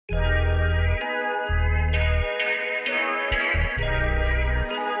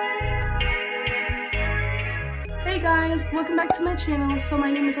guys, welcome back to my channel. So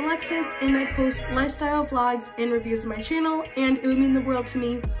my name is Alexis and I post lifestyle vlogs and reviews on my channel, and it would mean the world to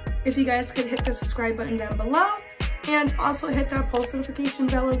me if you guys could hit the subscribe button down below and also hit that post notification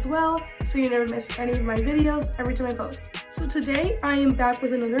bell as well so you never miss any of my videos every time I post. So today I am back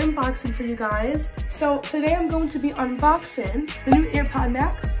with another unboxing for you guys. So today I'm going to be unboxing the new AirPod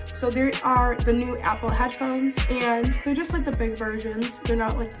Max. So there are the new Apple headphones, and they're just like the big versions. They're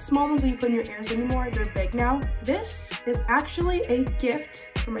not like the small ones that you put in your ears anymore. They're big now. This is actually a gift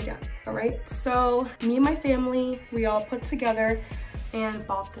for my dad. All right, so me and my family, we all put together and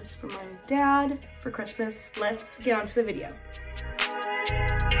bought this for my dad for Christmas. Let's get on to the video.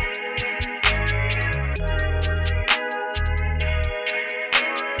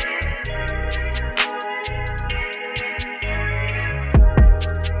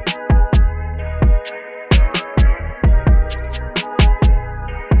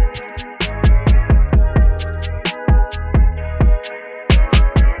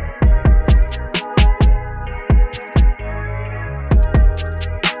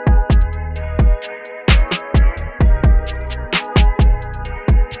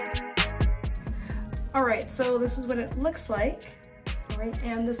 Alright, so this is what it looks like. Alright,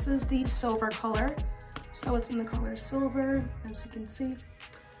 and this is the silver color. So it's in the color silver, as you can see.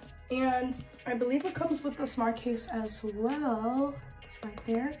 And I believe it comes with the smart case as well. It's right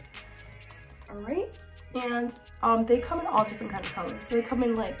there. Alright. And they come in all different kind of colors. So they come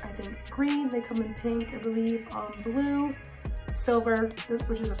in like, I think, green, they come in pink, I believe, blue, silver,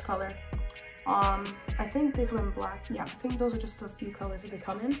 which is this color. I think they come in black. Yeah, I think those are just a few colors that they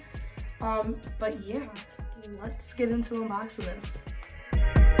come in. But yeah, let's get into unboxing this.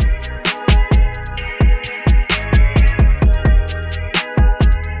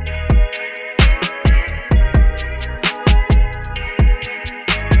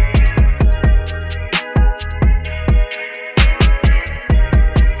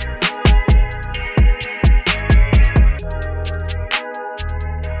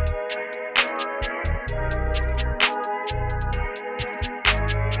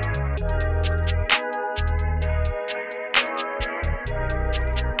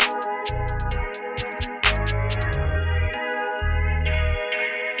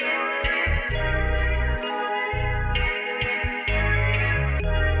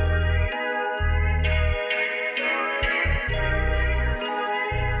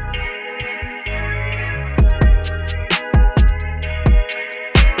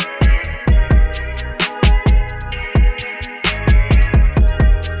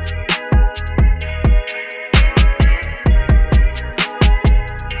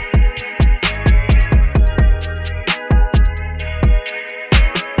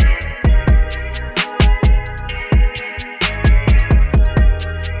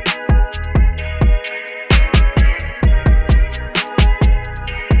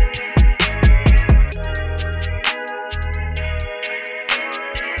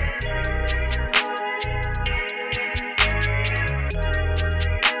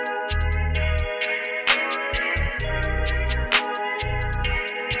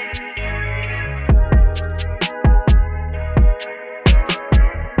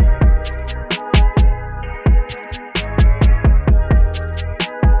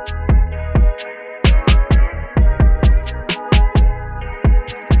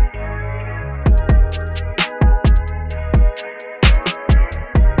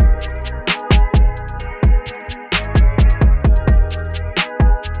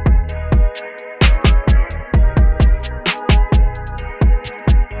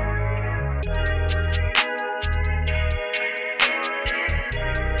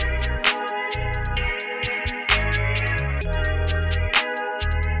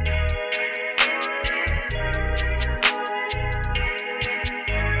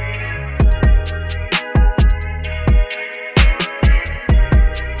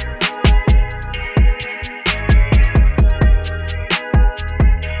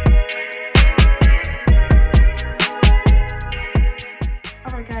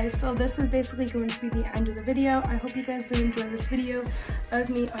 So this is basically going to be the end of the video. I hope you guys did enjoy this video of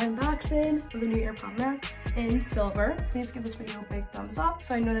me unboxing the new AirPod Max in silver. Please give this video a big thumbs up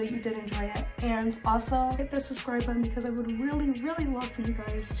so I know that you did enjoy it. And also hit the subscribe button because I would really love for you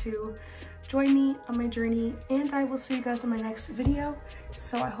guys to join me on my journey. And I will see you guys in my next video.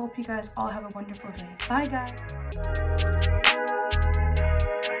 So I hope you guys all have a wonderful day. Bye guys.